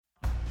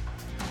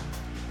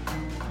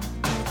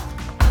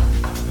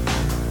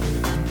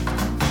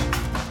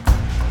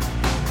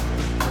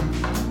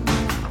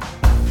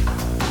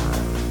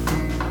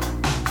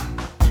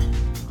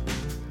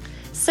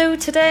So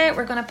today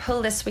we're going to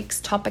pull this week's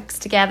topics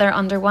together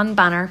under one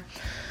banner.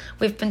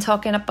 We've been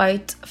talking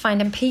about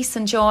finding peace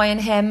and joy in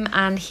Him,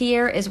 and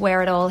here is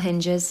where it all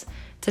hinges.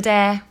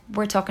 Today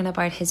we're talking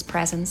about His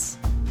presence.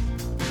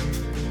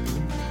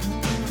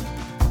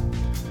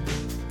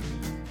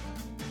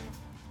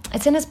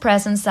 It's in His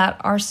presence that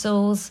our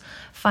souls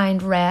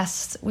find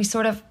rest. We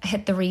sort of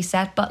hit the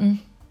reset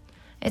button.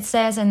 It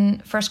says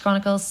in 1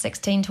 Chronicles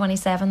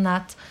 16:27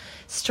 that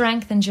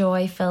strength and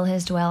joy fill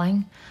His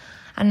dwelling.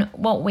 And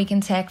what we can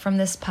take from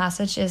this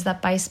passage is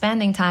that by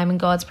spending time in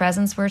God's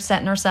presence, we're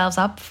setting ourselves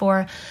up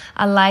for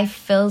a life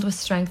filled with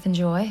strength and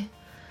joy.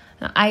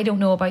 Now, I don't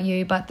know about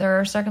you, but there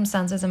are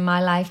circumstances in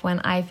my life when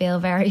I feel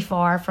very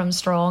far from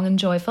strong and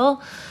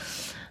joyful.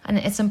 And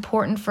it's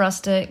important for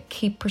us to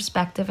keep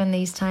perspective in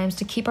these times,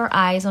 to keep our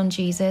eyes on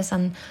Jesus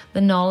and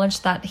the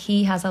knowledge that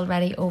He has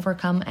already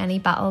overcome any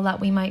battle that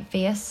we might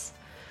face.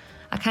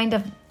 A kind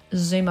of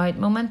zoom out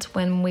moment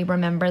when we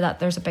remember that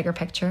there's a bigger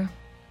picture.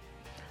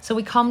 So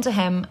we come to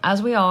Him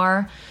as we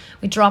are,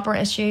 we drop our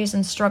issues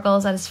and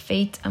struggles at His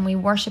feet, and we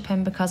worship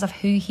Him because of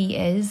who He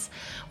is.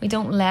 We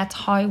don't let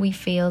how we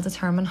feel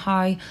determine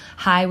how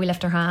high we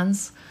lift our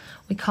hands.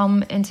 We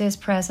come into His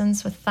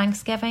presence with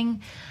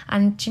thanksgiving,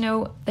 and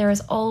there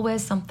is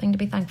always something to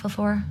be thankful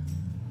for.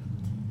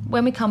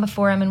 When we come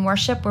before Him in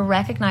worship, we're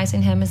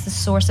recognising Him as the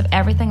source of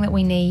everything that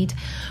we need.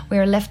 We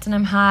are lifting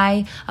Him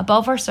high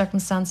above our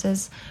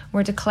circumstances.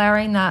 We're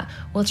declaring that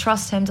we'll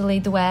trust Him to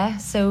lead the way.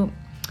 So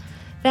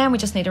then we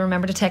just need to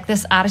remember to take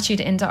this attitude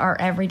into our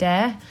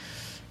everyday.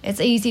 It's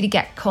easy to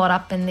get caught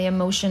up in the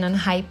emotion and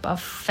hype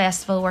of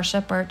festival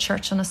worship or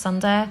church on a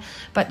Sunday,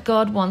 but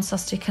God wants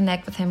us to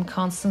connect with Him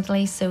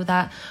constantly so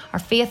that our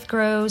faith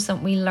grows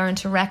and we learn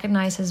to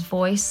recognise His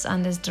voice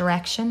and His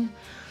direction.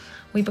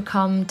 We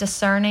become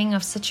discerning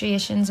of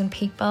situations and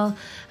people,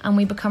 and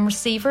we become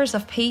receivers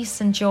of peace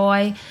and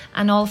joy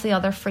and all of the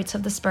other fruits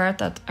of the Spirit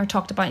that are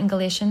talked about in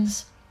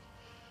Galatians.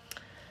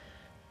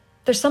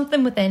 There's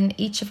something within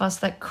each of us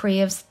that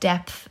craves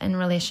depth in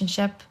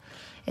relationship.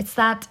 It's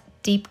that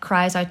deep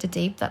cries out to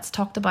deep that's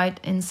talked about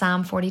in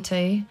Psalm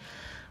 42.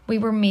 We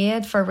were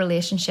made for a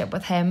relationship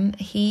with Him.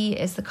 He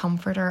is the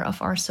comforter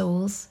of our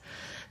souls,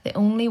 the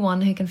only one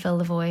who can fill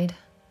the void.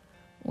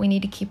 We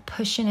need to keep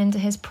pushing into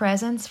His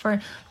presence,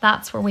 for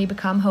that's where we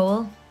become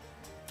whole.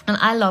 And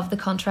I love the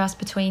contrast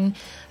between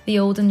the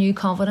old and new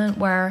covenant,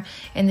 where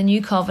in the new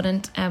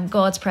covenant,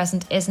 God's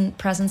presence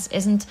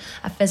isn't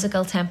a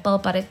physical temple,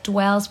 but it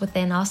dwells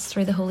within us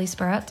through the Holy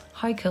Spirit.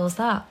 How cool is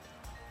that?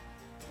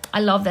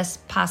 I love this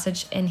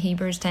passage in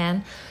Hebrews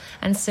 10.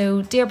 And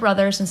so, dear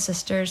brothers and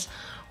sisters,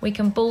 we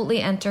can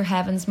boldly enter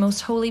heaven's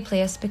most holy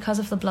place because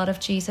of the blood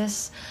of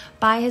Jesus.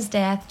 By His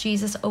death,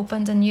 Jesus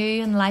opened a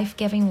new and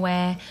life-giving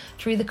way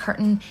through the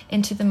curtain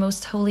into the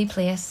most holy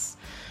place.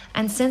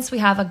 And since we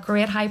have a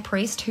great high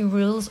priest who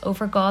rules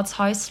over God's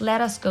house,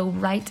 let us go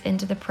right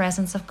into the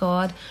presence of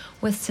God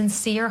with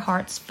sincere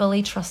hearts,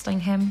 fully trusting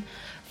Him.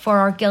 For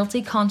our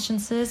guilty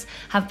consciences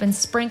have been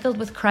sprinkled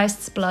with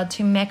Christ's blood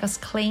to make us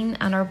clean,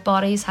 and our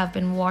bodies have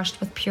been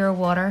washed with pure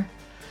water.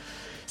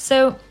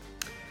 So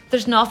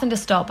there's nothing to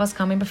stop us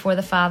coming before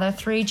the Father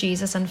through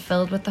Jesus and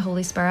filled with the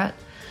Holy Spirit.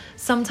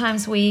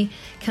 Sometimes we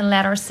can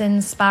let our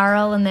sins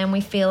spiral and then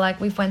we feel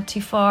like we've went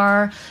too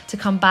far to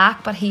come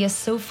back, but He is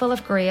so full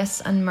of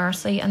grace and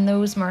mercy, and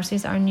those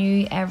mercies are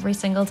new every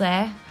single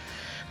day.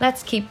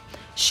 Let's keep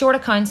short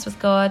accounts with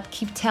God.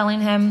 Keep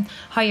telling Him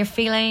how you're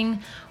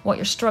feeling, what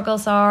your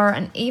struggles are,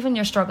 and even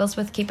your struggles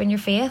with keeping your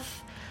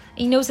faith.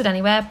 He knows it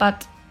anyway,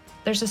 but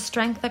there's a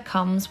strength that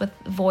comes with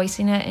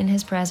voicing it in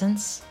His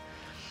presence.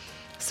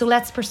 So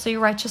let's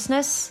pursue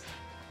righteousness,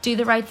 do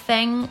the right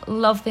thing,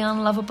 love the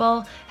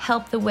unlovable,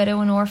 help the widow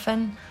and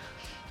orphan.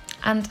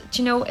 And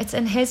it's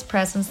in His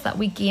presence that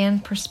we gain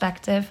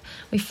perspective,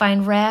 we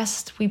find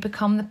rest, we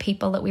become the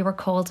people that we were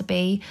called to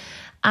be,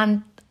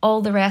 and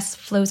all the rest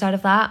flows out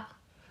of that.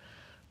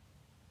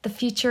 The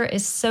future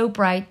is so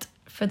bright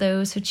for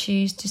those who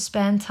choose to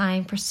spend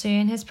time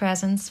pursuing His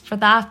presence. For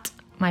that,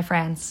 my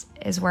friends,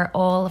 is where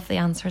all of the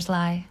answers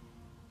lie.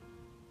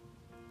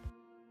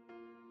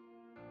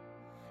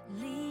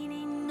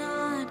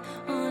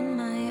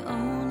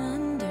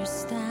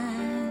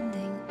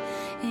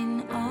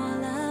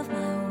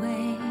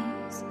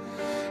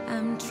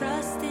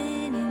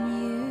 Trusting in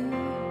You.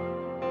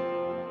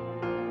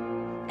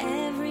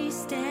 Every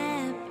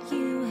step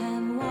You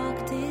have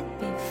walked it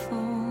before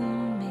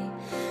me.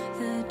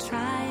 The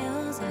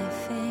trials I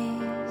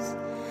face,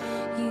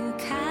 You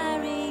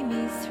carry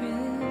me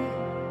through.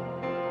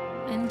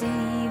 And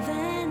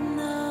even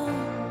though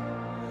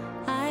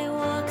I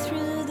walk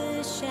through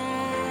the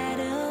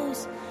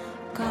shadows,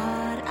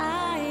 God,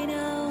 I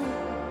know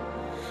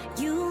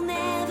You'll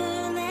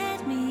never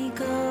let me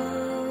go.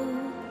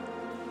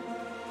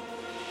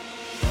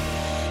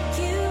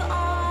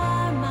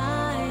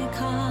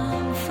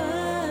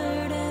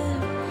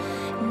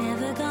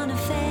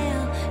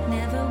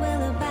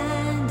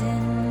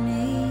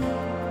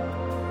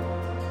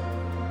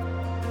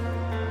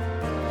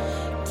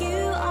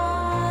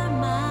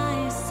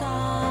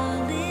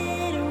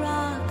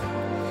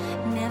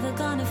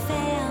 Gonna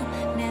fail.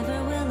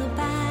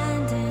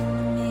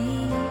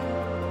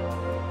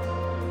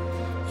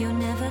 You're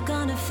never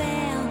gonna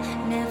fail,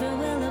 never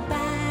will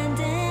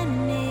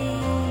abandon me.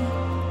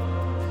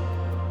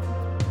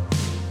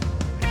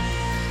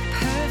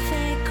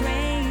 Perfect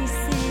grace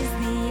is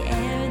the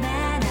air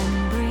that I'm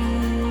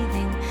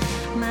breathing.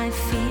 My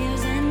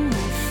fears and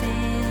my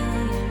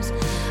failures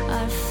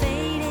are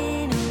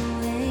fading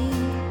away.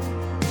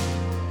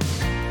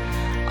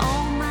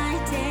 All my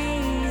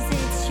days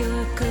it's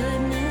your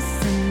goodness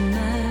and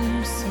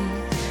mercy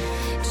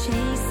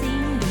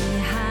chasing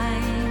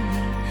behind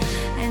me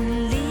and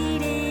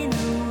leading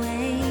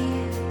away.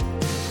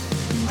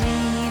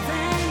 And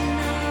even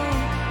though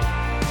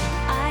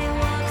I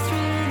walk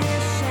through the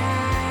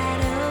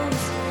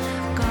shadows,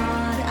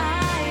 God,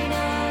 I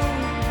know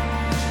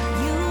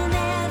you'll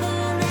never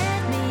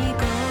let me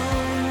go.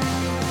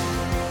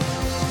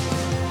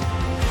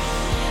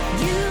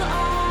 You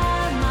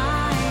are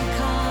my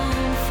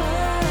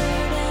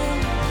comforter,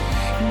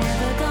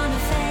 never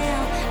gonna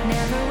fail,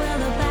 never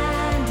will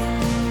abandon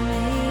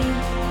me.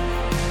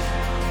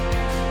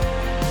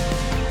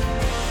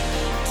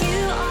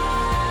 You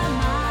are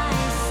my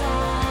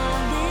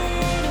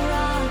solid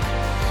rock,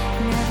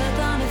 never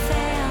gonna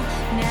fail,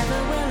 never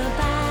will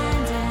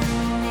abandon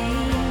me.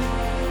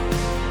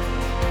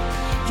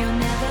 You're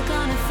never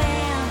gonna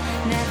fail,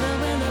 never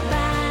will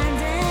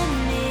abandon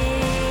me.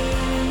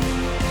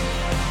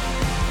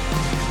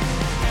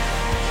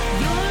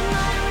 You're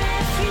my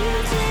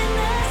refuge in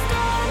the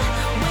storm,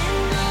 when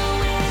the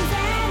winds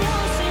and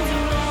oceans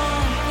roar,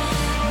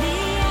 the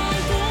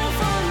anchor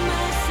for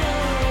my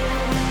soul.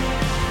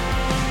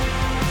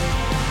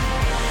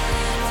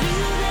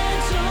 Through the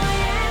joy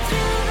and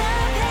through the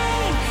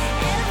pain,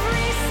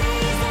 every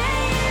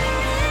season you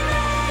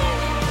remain.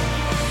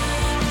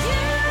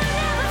 You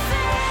never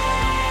fail.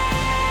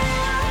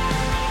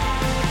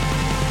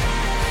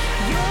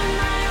 You're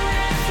my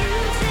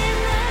refuge in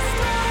the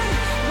storm,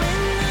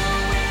 when the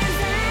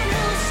winds and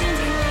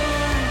oceans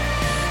roar,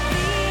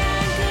 the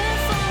anchor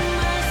for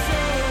my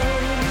soul.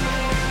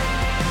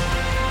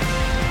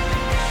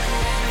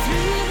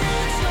 Through the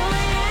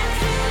joy and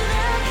through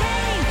the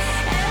pain,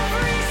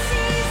 every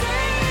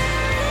season you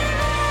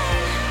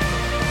remain.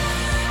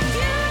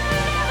 You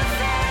never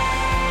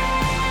fail.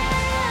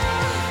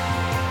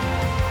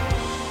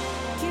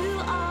 You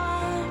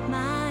are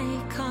my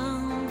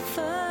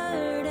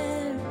comforter,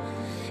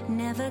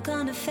 never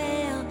gonna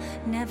fail,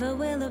 never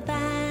will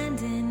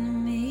abandon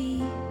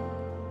me.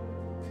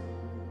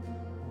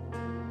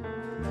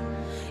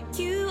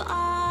 You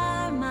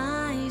are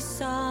my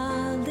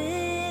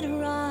solid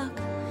rock,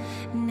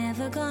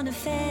 never gonna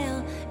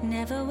fail,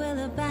 never will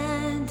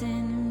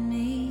abandon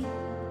me.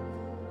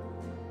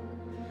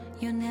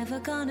 You're never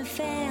gonna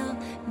fail,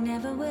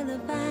 never will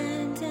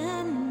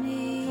abandon